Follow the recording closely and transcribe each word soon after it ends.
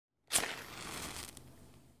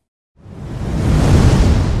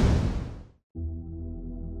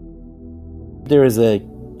There is a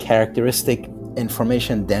characteristic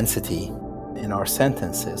information density in our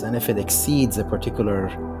sentences, and if it exceeds a particular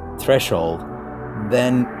threshold,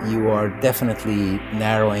 then you are definitely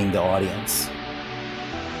narrowing the audience.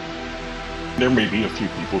 There may be a few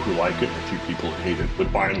people who like it and a few people who hate it,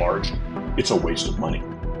 but by and large, it's a waste of money.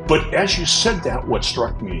 But as you said that, what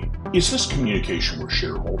struck me, is this communication with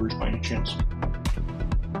shareholders by any chance?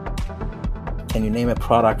 Can you name a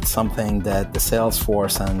product, something that the sales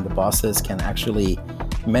force and the bosses can actually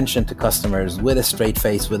mention to customers with a straight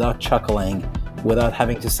face, without chuckling, without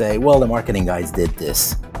having to say, well, the marketing guys did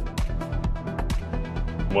this?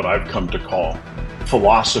 What I've come to call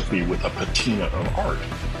philosophy with a patina of art.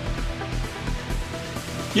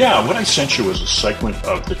 Yeah, what I sent you was a segment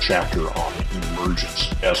of the chapter on emergence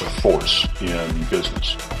as a force in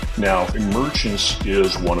business. Now, emergence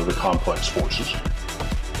is one of the complex forces.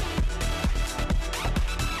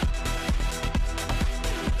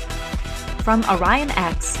 From Orion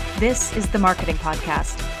X, this is the Marketing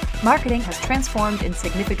Podcast. Marketing has transformed in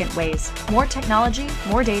significant ways. More technology,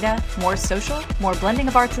 more data, more social, more blending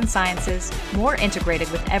of arts and sciences, more integrated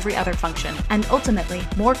with every other function, and ultimately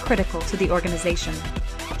more critical to the organization.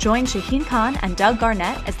 Join Shaheen Khan and Doug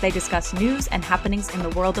Garnett as they discuss news and happenings in the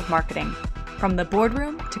world of marketing, from the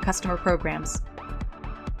boardroom to customer programs.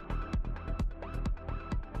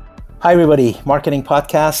 Hi everybody, Marketing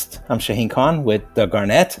Podcast. I'm Shaheen Khan with Doug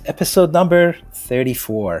Garnett, episode number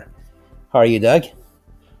 34. How are you, Doug?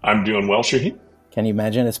 I'm doing well, Shaheen. Can you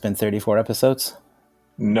imagine it's been 34 episodes?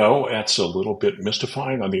 No, that's a little bit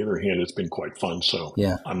mystifying. On the other hand, it's been quite fun, so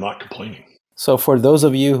yeah. I'm not complaining. So for those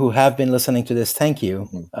of you who have been listening to this, thank you.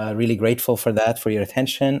 Really grateful for that, for your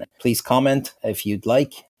attention. Please comment if you'd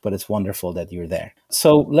like, but it's wonderful that you're there.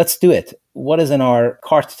 So let's do it. What is in our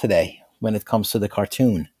cart today when it comes to the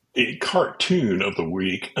cartoon? A cartoon of the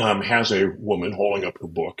week has a woman holding up her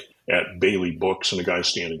book at Bailey Books and a guy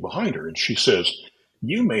standing behind her. And she says,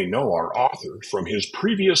 "You may know our author from his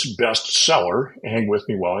previous bestseller," hang with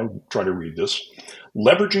me while I try to read this,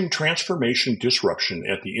 "Leveraging Transformation Disruption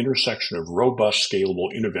at the Intersection of Robust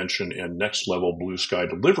Scalable Intervention and Next-Level Blue Sky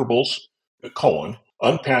Deliverables,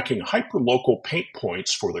 Unpacking Hyperlocal Paint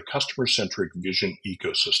Points for the Customer-Centric Vision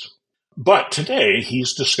Ecosystem." But today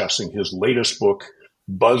he's discussing his latest book,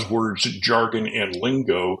 Buzzwords, Jargon, and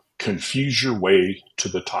Lingo, Confuse Your Way to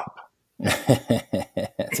the Top.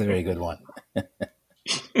 That's a very good one.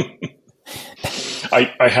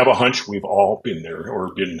 I have a hunch we've all been there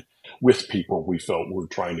or been with people we felt were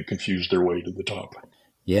trying to confuse their way to the top.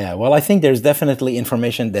 Yeah, well, I think there's definitely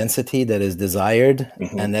information density that is desired,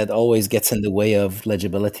 and that always gets in the way of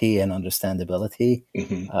legibility and understandability.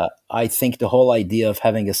 I think the whole idea of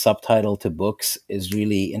having a subtitle to books is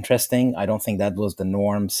really interesting. I don't think that was the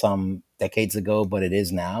norm some decades ago, but it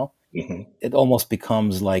is now. It almost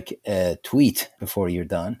becomes like a tweet before you're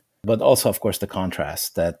done. But also, of course, the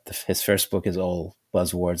contrast that his first book is all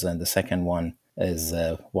buzzwords and the second one is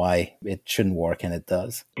why it shouldn't work, and it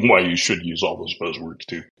does. Why you should use all those buzzwords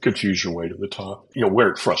to confuse your way to the top. You know, where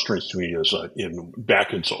it frustrates me is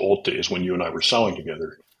back into old days when you and I were selling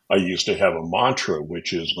together, I used to have a mantra,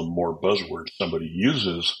 which is the more buzzwords somebody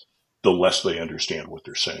uses, the less they understand what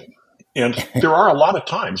they're saying. And there are a lot of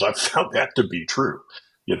times I've found that to be true,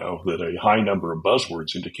 you know, that a high number of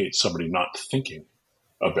buzzwords indicates somebody not thinking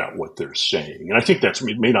about what they're saying. And I think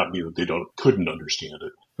it may not be that they couldn't understand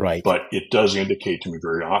it. Right. But it does indicate to me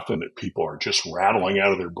very often that people are just rattling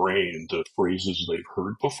out of their brain the phrases they've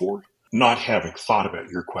heard before, not having thought about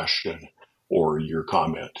your question or your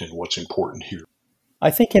comment and what's important here. I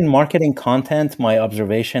think in marketing content, my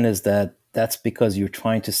observation is that that's because you're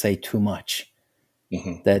trying to say too much.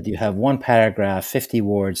 That you have one paragraph, 50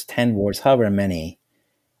 words, 10 words, however many,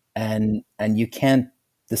 and you can't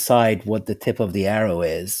decide what the tip of the arrow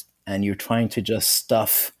is, and you're trying to just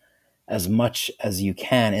stuff as much as you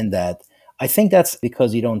can in that. I think that's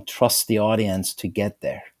because you don't trust the audience to get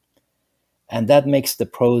there. And that makes the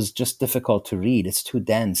prose just difficult to read. It's too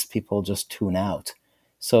dense. People just tune out.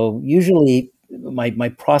 So usually my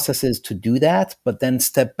process is to do that, but then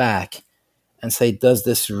step back and say, does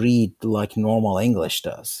this read like normal English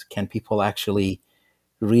does? Can people actually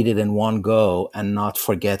read it in one go and not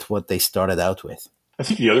forget what they started out with? I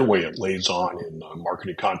think the other way it lays on in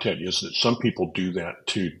marketing content is that some people do that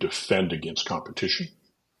to defend against competition.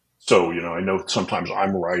 So, you know, I know sometimes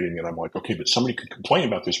I'm writing and I'm like, okay, but somebody could complain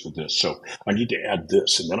about this for this. So I need to add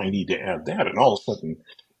this and then I need to add that. And all of a sudden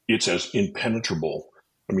it's as impenetrable.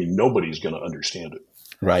 I mean, nobody's going to understand it.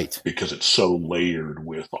 Right. Because it's so layered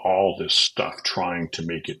with all this stuff trying to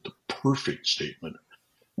make it the perfect statement.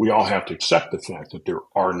 We all have to accept the fact that there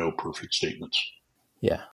are no perfect statements.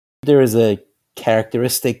 Yeah. There is a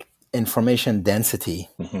characteristic information density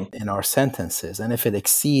in our sentences. And if it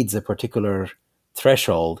exceeds a particular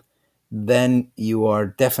threshold, then you are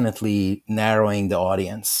definitely narrowing the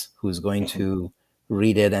audience who's going to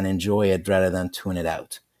read it and enjoy it rather than tune it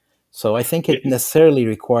out. So I think it necessarily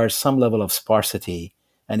requires some level of sparsity.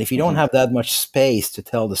 And if you don't have that much space to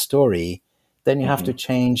tell the story, then you have to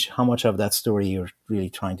change how much of that story you're really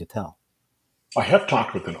trying to tell. I have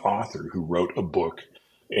talked with an author who wrote a book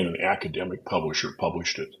and an academic publisher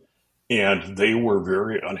published it. And they were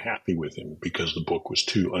very unhappy with him because the book was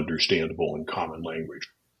too understandable in common language.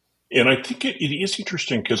 And I think it is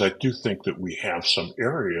interesting because I do think that we have some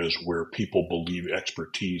areas where people believe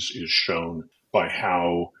expertise is shown by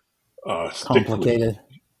how Complicated.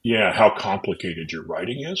 how complicated your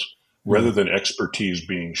writing is, rather than expertise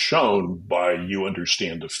being shown by you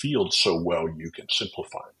understand the field so well you can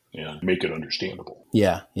simplify it and make it understandable.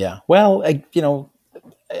 Yeah. Well,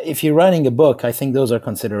 if you're writing a book, I think those are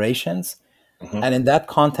considerations. And in that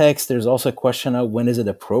context, there's also a question of when is it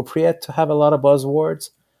appropriate to have a lot of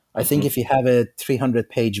buzzwords? I think if you have a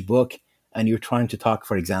 300-page book and you're trying to talk,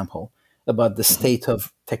 for example, about the state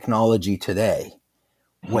of technology today,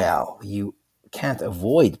 well, you can't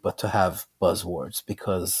avoid but to have buzzwords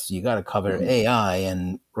because you got to cover AI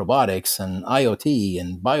and robotics and IoT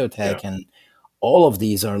and biotech, and all of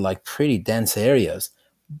these are like pretty dense areas.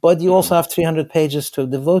 But you also have 300 pages to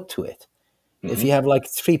devote to it. If you have like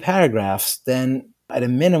 3 paragraphs, then at a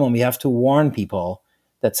minimum, you have to warn people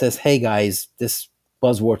that says, hey guys, this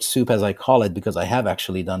buzzword soup, as I call it, because I have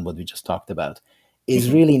actually done what we just talked about,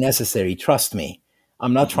 is really necessary. Trust me.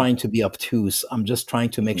 I'm not trying to be obtuse. I'm just trying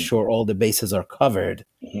to make sure all the bases are covered.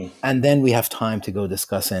 And then we have time to go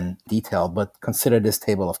discuss in detail, but consider this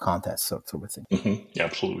table of contents sort of thing.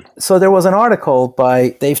 Absolutely. So there was an article by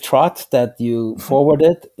Dave Trott that you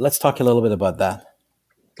forwarded. Let's talk a little bit about that.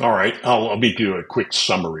 All right. I'll do a quick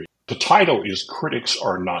summary. The title is Critics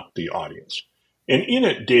Are Not the Audience. And in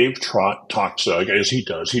it, Dave Trott talks, as he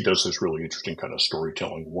does this really interesting kind of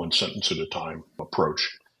storytelling, one sentence at a time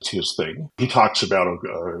approach. It's his thing. He talks about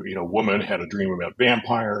a woman had a dream about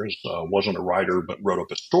vampires, wasn't a writer, but wrote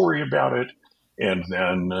up a story about it. And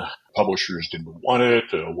then publishers didn't want it.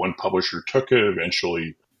 One publisher took it.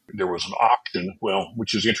 Eventually, there was an auction,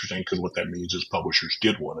 which is interesting because what that means is publishers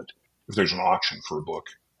did want it if there's an auction for a book.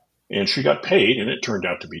 And she got paid, and it turned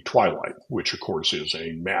out to be Twilight, which, of course, is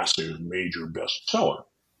a massive, major bestseller.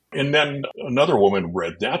 And then another woman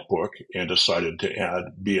read that book and decided to add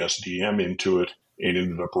BSDM into it and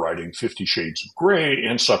ended up writing 50 Shades of Grey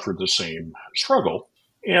and suffered the same struggle.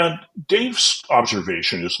 And Dave's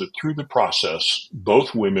observation is that through the process,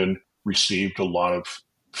 both women received a lot of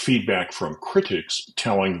feedback from critics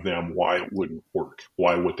telling them why it wouldn't work,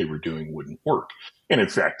 why what they were doing wouldn't work. And in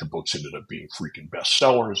fact, the books ended up being freaking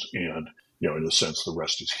bestsellers. And, in a sense, the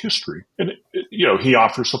rest is history. And, he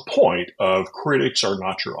offers a point of critics are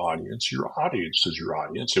not your audience. Your audience is your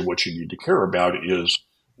audience. And what you need to care about is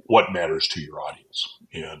what matters to your audience.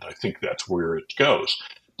 And I think that's where it goes.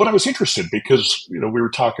 But I was interested because, we were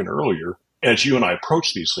talking earlier, as you and I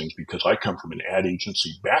approach these things, because I come from an ad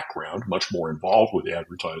agency background, much more involved with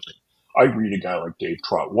advertising. I read a guy like Dave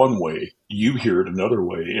Trott one way, you hear it another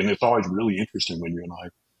way, and it's always really interesting when you and I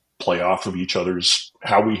play off of each other's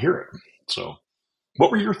how we hear it. So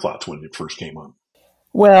what were your thoughts when it first came up?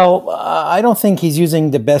 Well, I don't think he's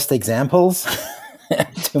using the best examples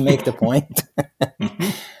to make the point.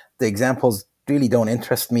 The examples really don't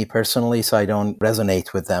interest me personally, so I don't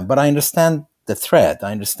resonate with them. But I understand the thread.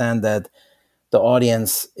 I understand that the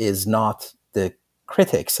audience is not the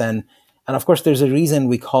critics. And of course, there's a reason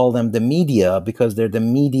we call them the media, because they're the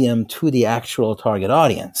medium to the actual target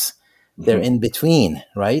audience. They're in between,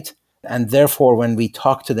 right? And therefore, when we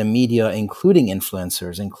talk to the media, including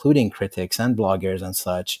influencers, including critics and bloggers and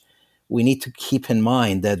such, we need to keep in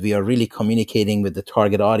mind that we are really communicating with the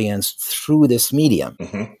target audience through this medium.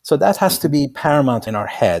 So that has to be paramount in our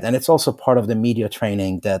head. And it's also part of the media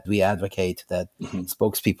training that we advocate that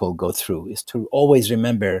spokespeople go through, is to always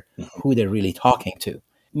remember who they're really talking to.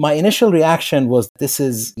 My initial reaction was, this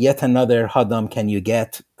is yet another how dumb can you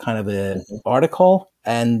get kind of an article.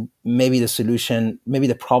 And maybe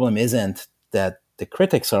the problem isn't that the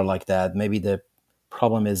critics are like that. Maybe the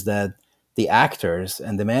problem is that the actors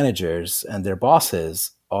and the managers and their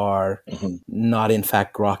bosses are not in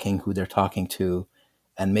fact grokking who they're talking to.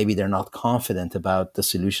 And maybe they're not confident about the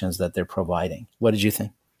solutions that they're providing. What did you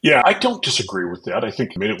think? Yeah, I don't disagree with that. I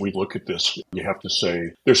think the minute we look at this, you have to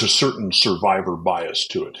say there's a certain survivor bias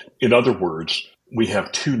to it. In other words, We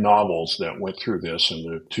have two novels that went through this, and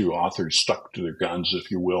the two authors stuck to their guns,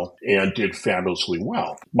 if you will, and did fabulously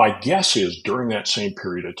well. My guess is during that same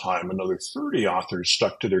period of time, another 30 authors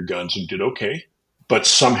stuck to their guns and did okay, but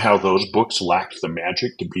somehow those books lacked the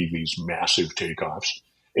magic to be these massive takeoffs.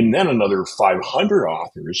 And then another 500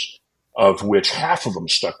 authors, of which half of them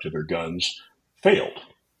stuck to their guns, failed.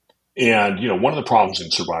 And, one of the problems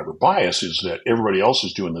in survivor bias is that everybody else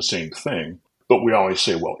is doing the same thing. But we always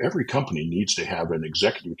say, well, every company needs to have an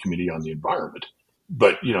executive committee on the environment.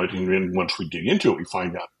 But, and once we dig into it, we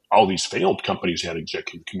find out all these failed companies had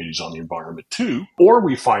executive committees on the environment too. Or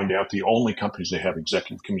we find out the only companies that have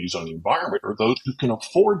executive committees on the environment are those who can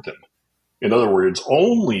afford them. In other words,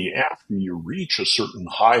 only after you reach a certain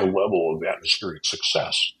high level of atmospheric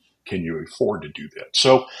success can you afford to do that.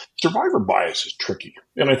 So survivor bias is tricky.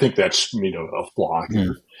 And I think that's, a flaw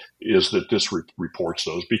here is that this reports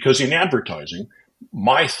those, because in advertising,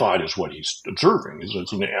 my thought is what he's observing is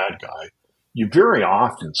as an ad guy, you very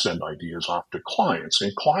often send ideas off to clients,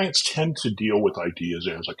 and clients tend to deal with ideas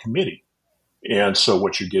as a committee. And so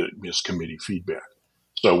what you get is committee feedback.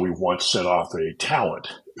 So we once sent off a talent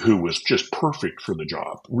who was just perfect for the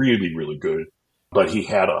job, really, really good, but he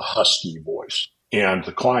had a husky voice. And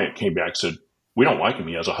the client came back and said, we don't like him.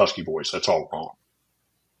 He has a husky voice. That's all wrong.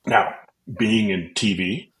 Now, being in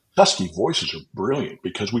TV, husky voices are brilliant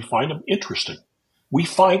because we find them interesting. We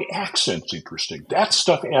find accents interesting. That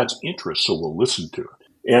stuff adds interest, so we'll listen to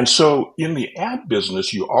it. And so in the ad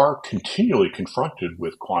business, you are continually confronted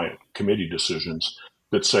with client committee decisions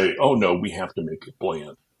that say, oh, no, we have to make it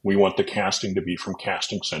bland. We want the casting to be from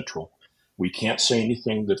Casting Central. We can't say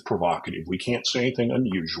anything that's provocative. We can't say anything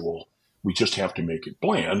unusual. We just have to make it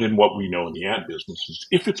bland. And what we know in the ad business is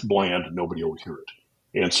if it's bland, nobody will hear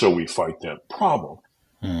it. And so we fight that problem.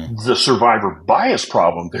 The survivor bias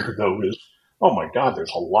problem there, though, is, oh, my God,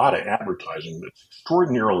 there's a lot of advertising that's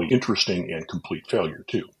extraordinarily interesting and complete failure,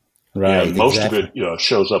 too. Right. And most of it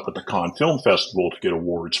shows up at the Cannes Film Festival to get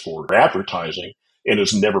awards for advertising and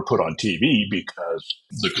is never put on TV because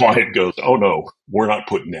the client goes, oh, no, we're not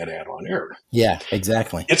putting that ad on air. Yeah,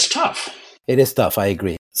 exactly. It's tough. It is tough. I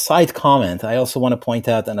agree. Side comment, I also want to point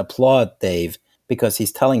out and applaud Dave because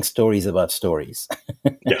he's telling stories about stories.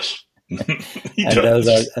 Yes. He and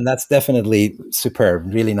does. And that's definitely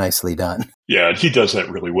superb. Really nicely done. Yeah, he does that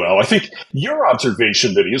really well. I think your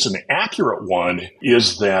observation that is an accurate one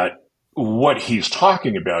is that what he's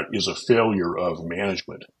talking about is a failure of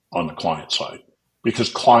management on the client side, because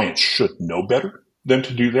clients should know better than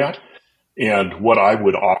to do that. And what I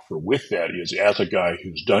would offer with that is, as a guy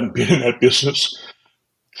who's been in that business,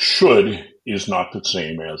 should is not the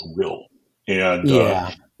same as will. And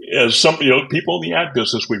as some people in the ad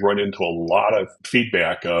business, we run into a lot of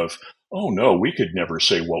feedback of, oh no, we could never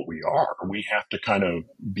say what we are. We have to kind of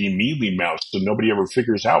be mealy-mouthed so nobody ever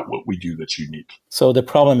figures out what we do that's unique. So the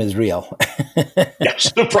problem is real.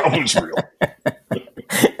 Yes, the problem is real.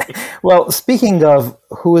 Well, speaking of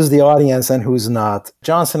who is the audience and who's not,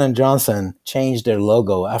 Johnson & Johnson changed their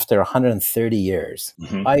logo after 130 years.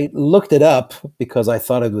 Mm-hmm. I looked it up because I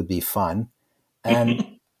thought it would be fun.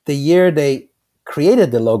 And the year they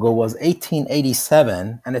created the logo was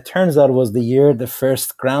 1887. And it turns out it was the year the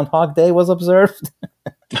first Groundhog Day was observed.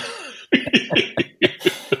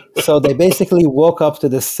 So they basically woke up to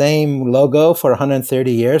the same logo for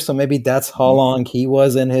 130 years. So maybe that's how long he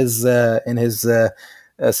was in his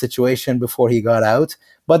situation before he got out.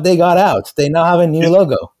 But they got out. They now have a new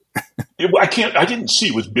logo. I didn't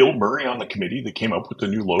see. Was Bill Murray on the committee that came up with the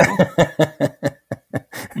new logo?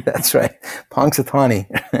 That's right. Punxsutawney.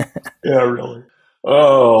 Yeah, really.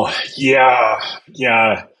 Oh, yeah.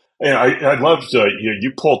 And I loved,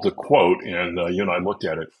 you pulled the quote and, I looked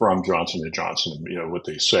at it from Johnson & Johnson, what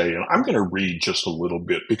they say. And I'm going to read just a little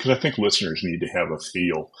bit because I think listeners need to have a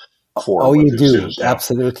feel for what you this do. is.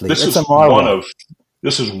 Absolutely.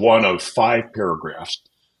 This is one of 5 paragraphs.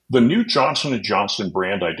 The new Johnson & Johnson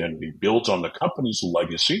brand identity builds on the company's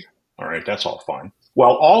legacy. All right, that's all fine.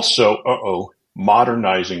 While also,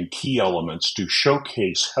 modernizing key elements to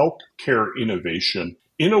showcase healthcare innovation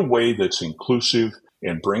in a way that's inclusive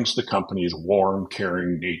and brings the company's warm,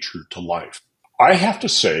 caring nature to life. I have to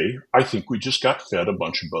say, I think we just got fed a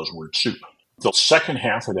bunch of buzzword soup. The second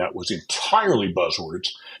half of that was entirely buzzwords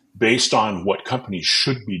based on what companies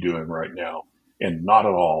should be doing right now, and not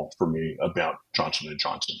at all, for me, about Johnson &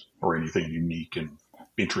 Johnson or anything unique and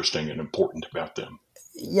interesting and important about them.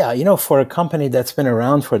 Yeah, for a company that's been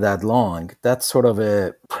around for that long, that sort of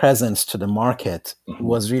a presence to the market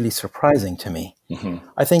was really surprising to me. Mm-hmm.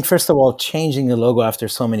 I think, first of all, changing the logo after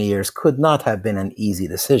so many years could not have been an easy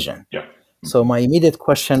decision. Yeah. Mm-hmm. So my immediate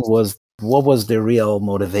question was, what was the real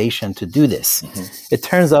motivation to do this? Mm-hmm. It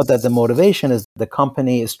turns out that the motivation is the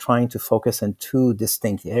company is trying to focus in two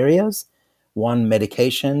distinct areas, one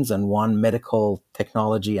medications and one medical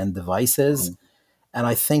technology and devices. Mm-hmm. And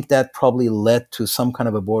I think that probably led to some kind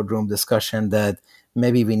of a boardroom discussion that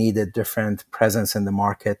maybe we need a different presence in the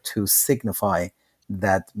market to signify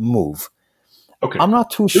that move. Okay. I'm not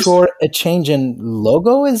too sure a change in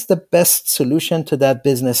logo is the best solution to that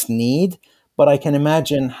business need, but I can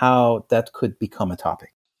imagine how that could become a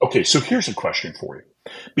topic. Okay, so here's a question for you.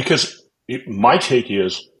 Because my take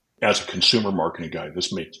is, as a consumer marketing guy,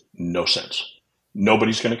 this makes no sense.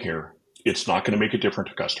 Nobody's going to care. It's not going to make a difference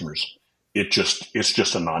to customers. It's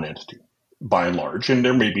just a non-entity, by and large. And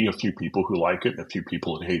there may be a few people who like it and a few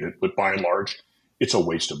people that hate it, but by and large, it's a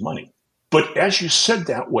waste of money. But as you said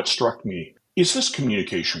that, what struck me, is this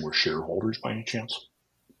communication with shareholders by any chance?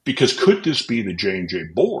 Because could this be the J&J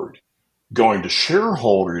board going to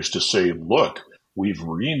shareholders to say, look, we've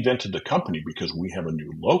reinvented the company because we have a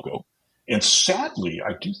new logo? And sadly,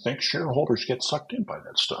 I do think shareholders get sucked in by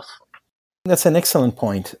that stuff. That's an excellent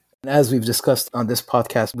point. As we've discussed on this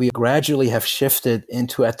podcast, we gradually have shifted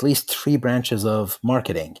into at least 3 branches of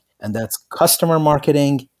marketing. And that's customer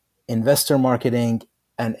marketing, investor marketing,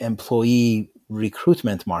 and employee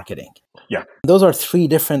recruitment marketing. Yeah. Those are 3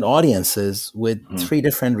 different audiences with 3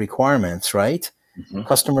 different requirements, right? Mm-hmm.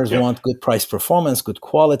 Customers want good price performance, good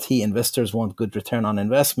quality. Investors want good return on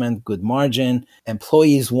investment, good margin.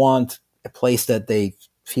 Employees want a place that they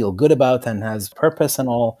feel good about and has purpose and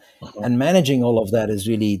all. Mm-hmm. And managing all of that is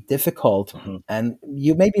really difficult. Mm-hmm. And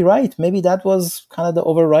you may be right. Maybe that was kind of the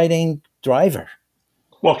overriding driver.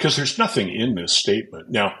 Well, because there's nothing in this statement.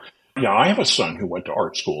 Now, I have a son who went to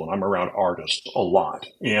art school, and I'm around artists a lot.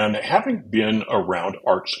 And having been around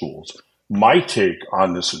art schools, my take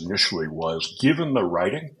on this initially was, given the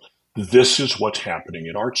writing, this is what's happening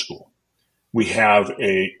in art school. We have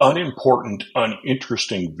a unimportant,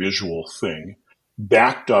 uninteresting visual thing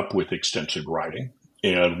backed up with extensive writing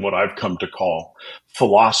and what I've come to call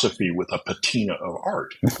philosophy with a patina of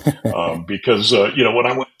art. Because, when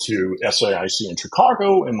I went to SAIC in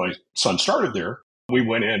Chicago and my son started there, we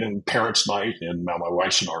went in and parents' night, and now my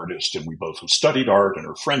wife's an artist, and we both have studied art and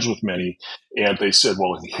are friends with many. And they said,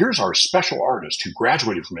 well, here's our special artist who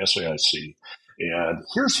graduated from SAIC, and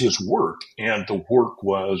here's his work. And the work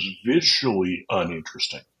was visually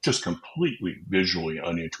uninteresting, just completely visually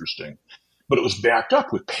uninteresting. But it was backed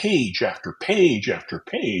up with page after page after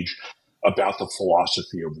page about the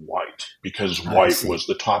philosophy of white, because white was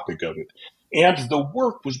the topic of it. And the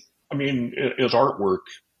work was, as artwork,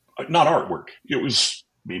 not artwork. It was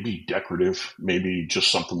maybe decorative, maybe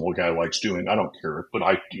just something the guy likes doing. I don't care. But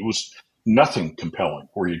it was nothing compelling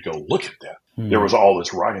where you'd go, look at that. There was all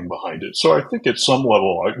this writing behind it. So I think at some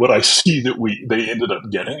level, what I see that they ended up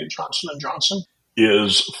getting at Johnson & Johnson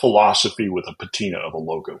is philosophy with a patina of a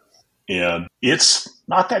logo. And it's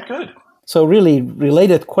not that good. So really,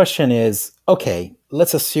 related question is, okay,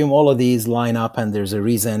 let's assume all of these line up and there's a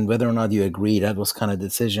reason, whether or not you agree, that was kind of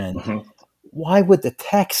decision. Mm-hmm. Why would the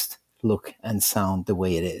text look and sound the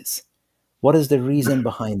way it is? What is the reason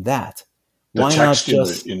behind that? Why not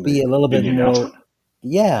just be a little bit more?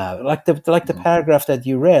 Yeah, like the paragraph that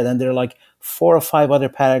you read, and there are like 4 or 5 other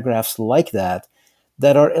paragraphs like that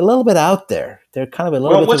are a little bit out there. They're kind of a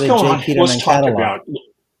little bit of a J. Peterman catalog.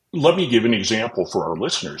 Let me give an example for our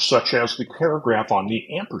listeners, such as the paragraph on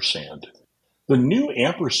the ampersand. The new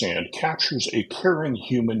ampersand captures a caring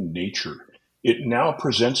human nature. It now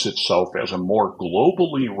presents itself as a more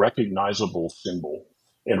globally recognizable symbol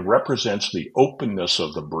and represents the openness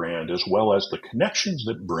of the brand as well as the connections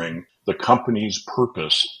that bring the company's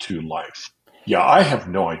purpose to life. Yeah, I have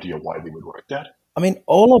no idea why they would write that.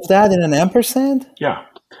 All of that in an ampersand? Yeah.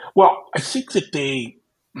 Well, I think that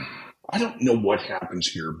I don't know what happens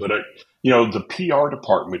here, but the PR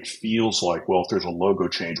department feels like, well, if there's a logo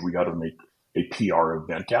change, we got to make a PR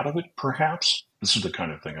event out of it, perhaps. This is the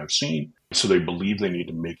kind of thing I've seen. So they believe they need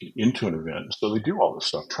to make it into an event. So they do all this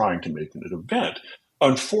stuff trying to make it an event.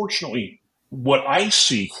 Unfortunately, what I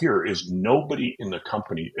see here is nobody in the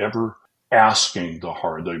company ever asking the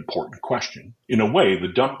important question. In a way, the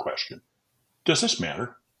dumb question. Does this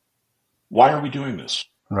matter? Why are we doing this?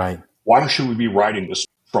 Right. Why should we be writing this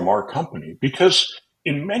from our company? Because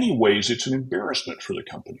in many ways, it's an embarrassment for the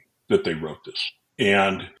company that they wrote this.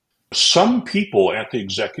 And some people at the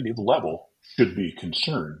executive level should be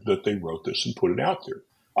concerned that they wrote this and put it out there.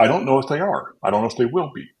 I don't know if they are. I don't know if they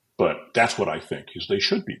will be. But that's what I think, is they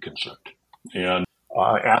should be concerned. And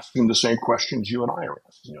asking the same questions you and I are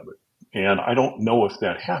asking of it. And I don't know if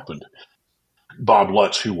that happened. Bob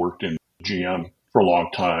Lutz, who worked in GM, for a long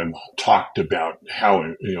time talked about how,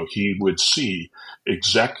 he would see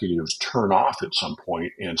executives turn off at some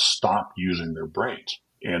point and stop using their brains,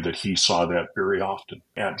 and that he saw that very often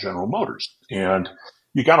at General Motors. And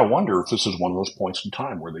you got to wonder if this is one of those points in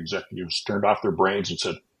time where the executives turned off their brains and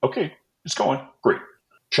said, okay, it's going great.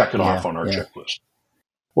 Check it off on our checklist.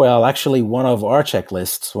 Well, actually, one of our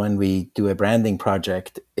checklists when we do a branding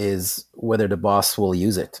project is whether the boss will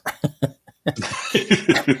use it.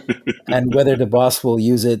 And whether the boss will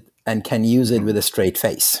use it and can use it with a straight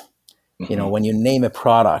face. When you name a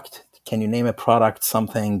product, can you name a product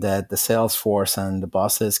something that the sales force and the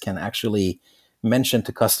bosses can actually mention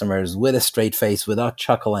to customers with a straight face, without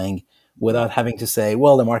chuckling, without having to say,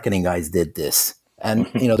 well, the marketing guys did this. And,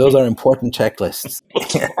 those are important checklists.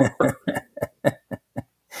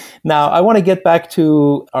 Now, I want to get back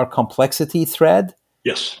to our complexity thread.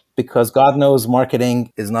 Yes. Because God knows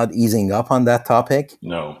marketing is not easing up on that topic.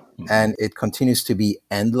 No. And it continues to be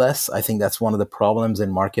endless. I think that's one of the problems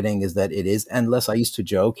in marketing, is that it is endless. I used to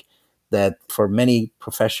joke that for many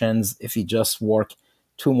professions, if you just work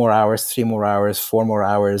 2 more hours, 3 more hours, 4 more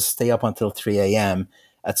hours, stay up until 3 a.m.,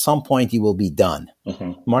 at some point you will be done.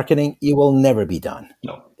 Marketing, you will never be done.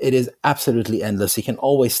 No. It is absolutely endless. You can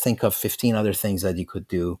always think of 15 other things that you could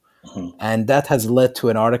do. And that has led to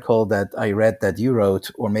an article that I read that you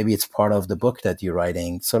wrote, or maybe it's part of the book that you're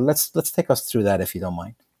writing. So let's take us through that, if you don't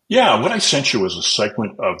mind. Yeah, what I sent you was a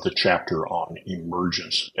segment of the chapter on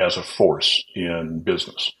emergence as a force in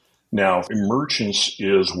business. Now, emergence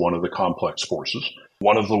is one of the complex forces.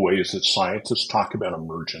 One of the ways that scientists talk about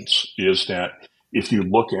emergence is that if you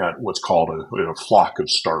look at what's called a flock of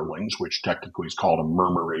starlings, which technically is called a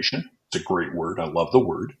murmuration, it's a great word. I love the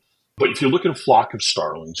word. But if you look at a flock of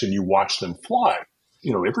starlings and you watch them fly,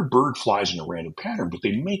 every bird flies in a random pattern, but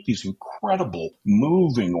they make these incredible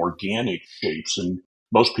moving organic shapes. And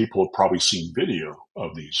most people have probably seen video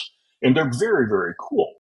of these. And they're very, very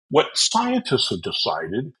cool. What scientists have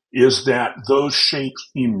decided is that those shapes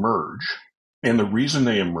emerge. And the reason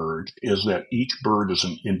they emerge is that each bird is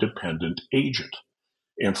an independent agent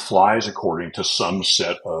and flies according to some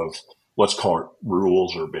set of, let's call it,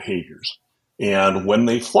 rules or behaviors. And when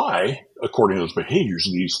they fly, according to those behaviors,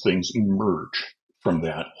 these things emerge from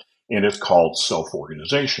that, and it's called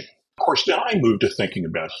self-organization. Of course, then I moved to thinking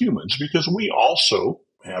about humans, because we also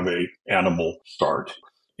have an animal start,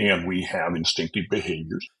 and we have instinctive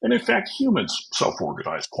behaviors. And in fact, humans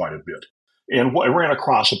self-organize quite a bit. And I ran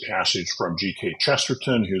across a passage from G.K.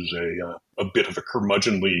 Chesterton, who's a bit of a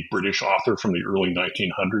curmudgeonly British author from the early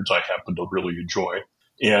 1900s I happen to really enjoy.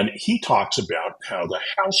 And he talks about how the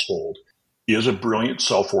household is a brilliant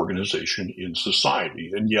self-organization in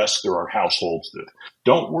society. And yes, there are households that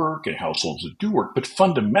don't work and households that do work. But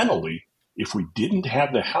fundamentally, if we didn't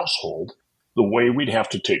have the household, the way we'd have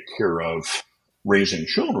to take care of raising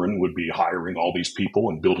children would be hiring all these people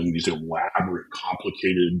and building these elaborate,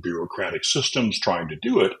 complicated, bureaucratic systems trying to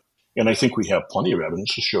do it. And I think we have plenty of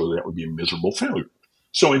evidence to show that would be a miserable failure.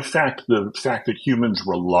 So in fact, the fact that humans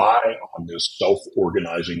rely on this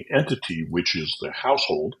self-organizing entity, which is the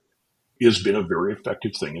household, has been a very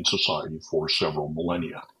effective thing in society for several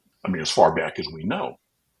millennia. I mean, as far back as we know.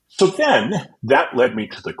 So then that led me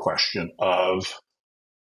to the question of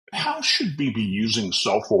how should we be using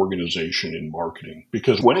self-organization in marketing?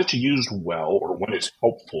 Because when it's used well, or when it's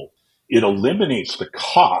helpful, it eliminates the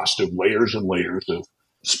cost of layers and layers of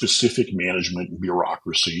specific management and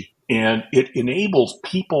bureaucracy, and it enables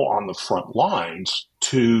people on the front lines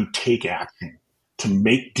to take action,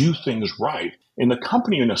 to do things right. And the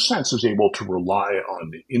company, in a sense, is able to rely on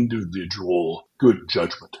the individual good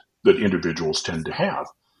judgment that individuals tend to have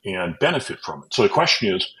and benefit from it. So the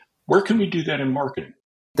question is, where can we do that in marketing?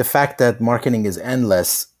 The fact that marketing is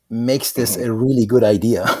endless makes this a really good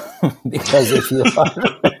idea because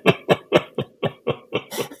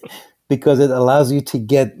because it allows you to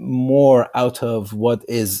get more out of what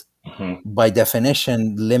is, by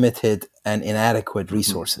definition, limited and inadequate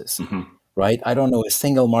resources. Right? I don't know a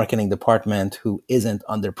single marketing department who isn't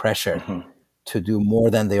under pressure to do more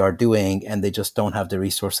than they are doing, and they just don't have the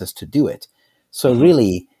resources to do it. So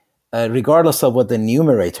really, regardless of what the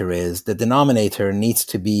numerator is, the denominator needs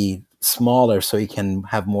to be smaller so you can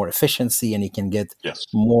have more efficiency and you can get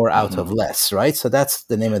more out of less, right? So that's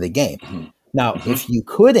the name of the game. Now, if you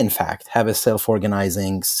could, in fact, have a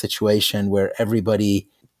self-organizing situation where everybody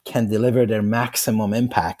can deliver their maximum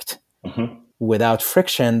impact without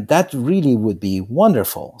friction, that really would be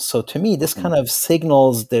wonderful. So to me, this kind of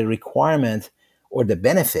signals the requirement or the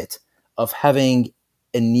benefit of having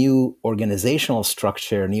a new organizational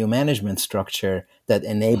structure, new management structure that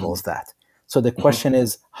enables that. So the question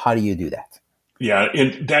is, how do you do that? Yeah,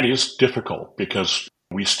 and that is difficult because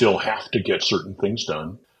we still have to get certain things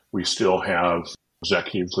done. We still have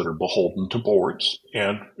executives that are beholden to boards,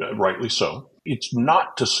 and rightly so. It's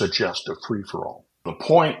not to suggest a free-for-all. The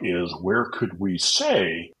point is, where could we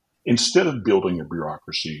say, instead of building a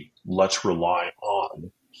bureaucracy, let's rely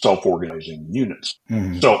on self-organizing units?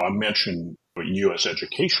 So I mentioned U.S.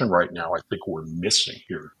 education right now, I think we're missing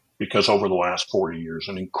here. Because over the last 40 years,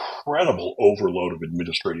 an incredible overload of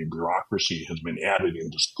administrative bureaucracy has been added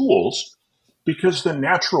into schools because the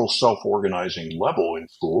natural self-organizing level in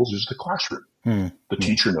schools is the classroom. The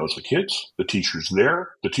teacher knows the kids. The teacher's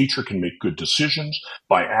there. The teacher can make good decisions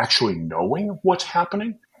by actually knowing what's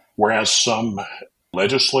happening. Whereas some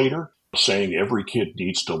legislator saying every kid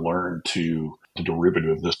needs to learn to the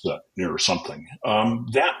derivative of this, that, or something,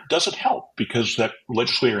 that doesn't help because that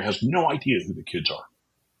legislator has no idea who the kids are.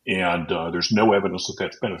 And there's no evidence that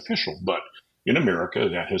that's beneficial. But in America,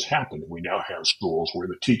 that has happened. We now have schools where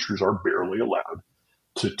the teachers are barely allowed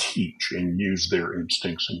to teach and use their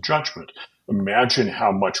instincts and judgment. Imagine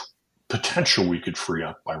how much potential we could free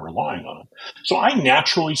up by relying on them. So I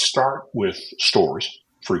naturally start with stores,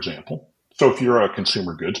 for example. So if you're a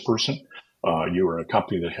consumer goods person, you are a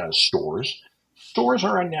company that has stores. Stores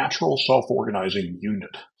are a natural self-organizing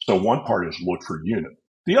unit. So one part is look for unit.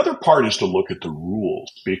 The other part is to look at the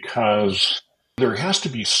rules because there has to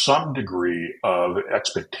be some degree of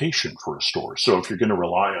expectation for a store. So if you're going to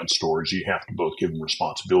rely on stores, you have to both give them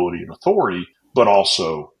responsibility and authority, but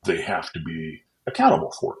also they have to be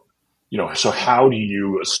accountable for it. So how do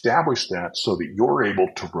you establish that so that you're able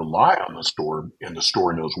to rely on the store and the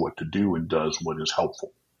store knows what to do and does what is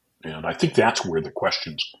helpful? And I think that's where the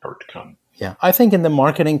questions start to come. Yeah, I think in the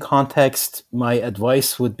marketing context, my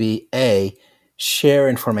advice would be share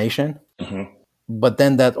information, but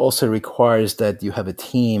then that also requires that you have a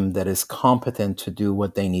team that is competent to do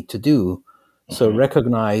what they need to do. So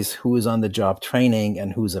recognize who is on the job training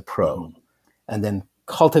and who's a pro, and then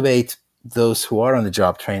cultivate those who are on the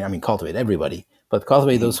job training. I mean, cultivate everybody, but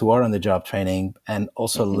cultivate those who are on the job training and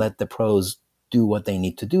also let the pros do what they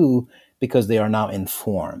need to do because they are now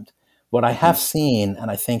informed. What I have seen, and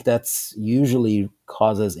I think that's usually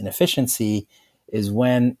causes inefficiency, is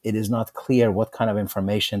when it is not clear what kind of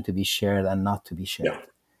information to be shared and not to be shared. Yeah.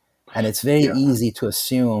 And it's very easy to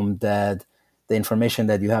assume that the information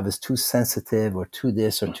that you have is too sensitive or too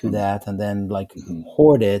this or too that, and then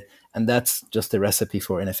hoard it. And that's just a recipe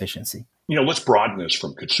for inefficiency. Let's broaden this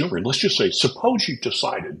from consumer. And let's just say, suppose you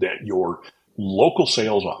decided that your local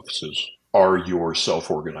sales offices are your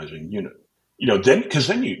self-organizing unit. Because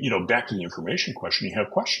then back to the information question, you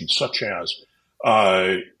have questions such as,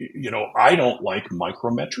 I don't like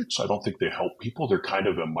micrometrics. I don't think they help people. They're kind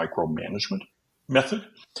of a micromanagement method.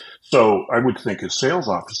 So I would think a sales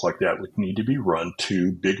office like that would need to be run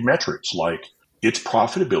to big metrics like its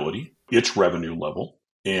profitability, its revenue level,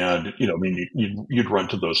 and you'd run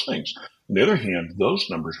to those things. On the other hand, those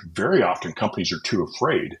numbers, very often companies are too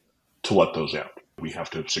afraid to let those out. We have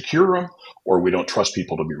to secure them, or we don't trust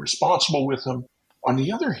people to be responsible with them. On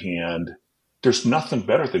the other hand, there's nothing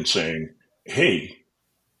better than saying, hey,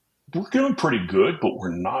 we're doing pretty good, but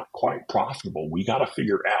we're not quite profitable. We got to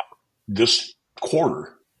figure out this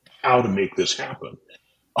quarter how to make this happen.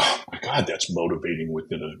 Oh my God, that's motivating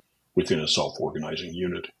within a self-organizing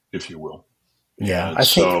unit, if you will. Yeah,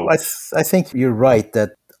 I think you're right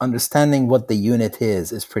that understanding what the unit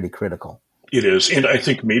is pretty critical. It is. And I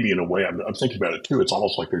think maybe in a way, I'm thinking about it too, it's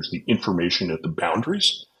almost like there's the information at the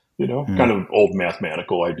boundaries, kind of old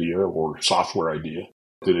mathematical idea or software idea.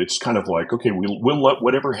 That it's kind of like, okay, we'll let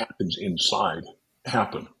whatever happens inside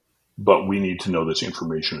happen, but we need to know this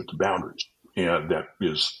information at the boundaries. And that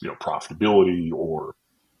is, profitability or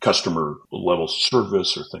customer level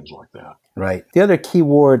service or things like that. Right. The other key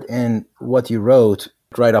word in what you wrote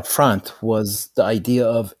right up front was the idea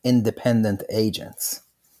of independent agents.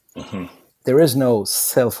 There is no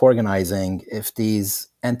self-organizing if these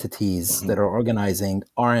entities that are organizing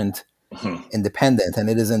aren't independent and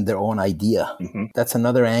it isn't their own idea. That's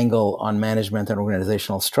another angle on management and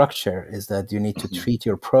organizational structure, is that you need to treat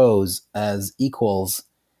your pros as equals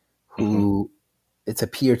who it's a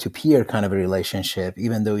peer-to-peer kind of a relationship,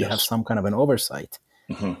 even though you have some kind of an oversight.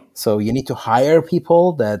 So you need to hire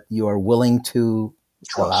people that you are willing to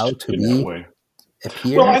allow to be a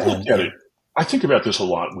peer. Well, I think about this a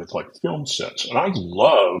lot with film sets, and I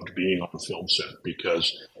loved being on a film set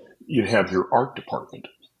because you have your art department.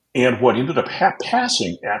 And what ended up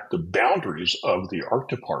passing at the boundaries of the art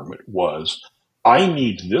department was, I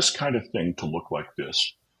need this kind of thing to look like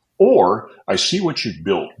this. Or I see what you've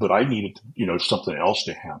built, but I needed, something else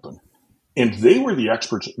to happen. And they were the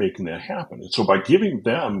experts at making that happen. And so by giving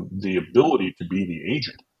them the ability to be the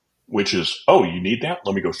agent, which is, oh, you need that?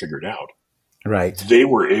 Let me go figure it out. Right. They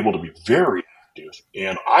were able to be very active,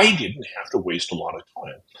 and I didn't have to waste a lot of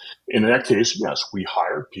time. In that case, yes, we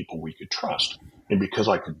hired people we could trust. And because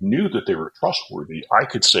I knew that they were trustworthy, I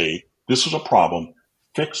could say, this is a problem,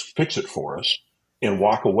 fix it for us, and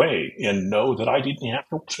walk away and know that I didn't have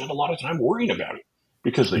to spend a lot of time worrying about it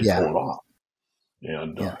because they pull it off.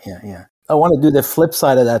 And yeah. I want to do the flip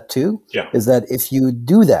side of that too, is that if you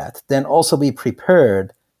do that, then also be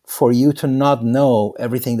prepared for you to not know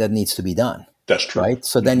everything that needs to be done. That's true. Right?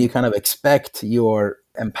 So then you kind of expect your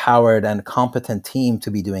empowered and competent team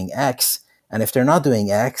to be doing X. And if they're not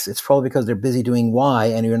doing X, it's probably because they're busy doing Y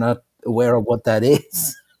and you're not aware of what that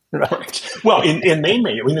is. Right. Well, and they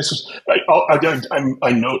may, I mean, this is,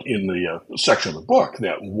 I note in the section of the book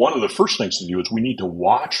that one of the first things to do is we need to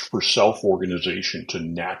watch for self-organization to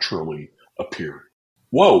naturally appear.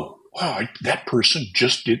 Whoa, wow, that person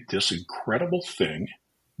just did this incredible thing.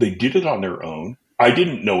 They did it on their own. I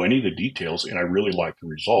didn't know any of the details, and I really like the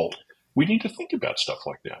result. We need to think about stuff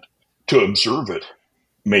like that. To observe it,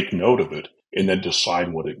 make note of it, and then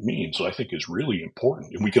decide what it means, I think is really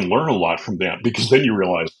important. And we can learn a lot from that because then you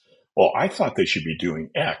realize, well, I thought they should be doing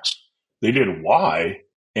X. They did Y,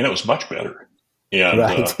 and it was much better. And,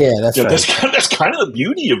 right. That's right. That's kind of the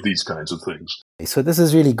beauty of these kinds of things. So this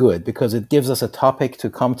is really good because it gives us a topic to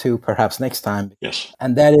come to perhaps next time. Yes.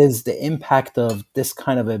 And that is the impact of this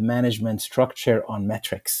kind of a management structure on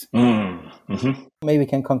metrics. Mm-hmm. Maybe we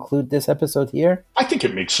can conclude this episode here. I think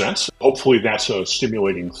it makes sense. Hopefully that's a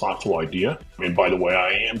stimulating, thoughtful idea. And by the way,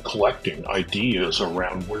 I am collecting ideas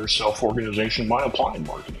around where self-organization might apply in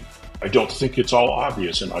marketing. I don't think it's all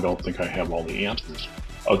obvious, and I don't think I have all the answers,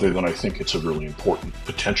 other than I think it's a really important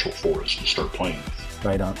potential for us to start playing with.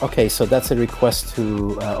 Right on. Okay, so that's a request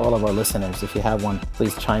to all of our listeners. If you have one,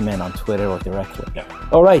 please chime in on Twitter or directly. Yeah.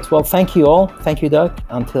 All right. Well, thank you all. Thank you, Doug.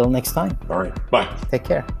 Until next time. All right. Bye. Take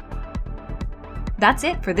care. That's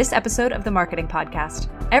it for this episode of the Marketing Podcast.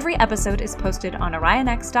 Every episode is posted on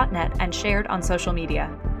orionx.net and shared on social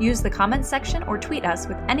media. Use the comments section or tweet us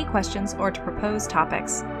with any questions or to propose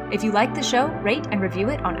topics. If you like the show, rate and review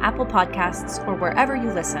it on Apple Podcasts or wherever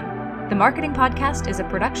you listen. The Marketing Podcast is a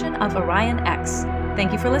production of Orion X.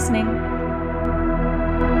 Thank you for listening.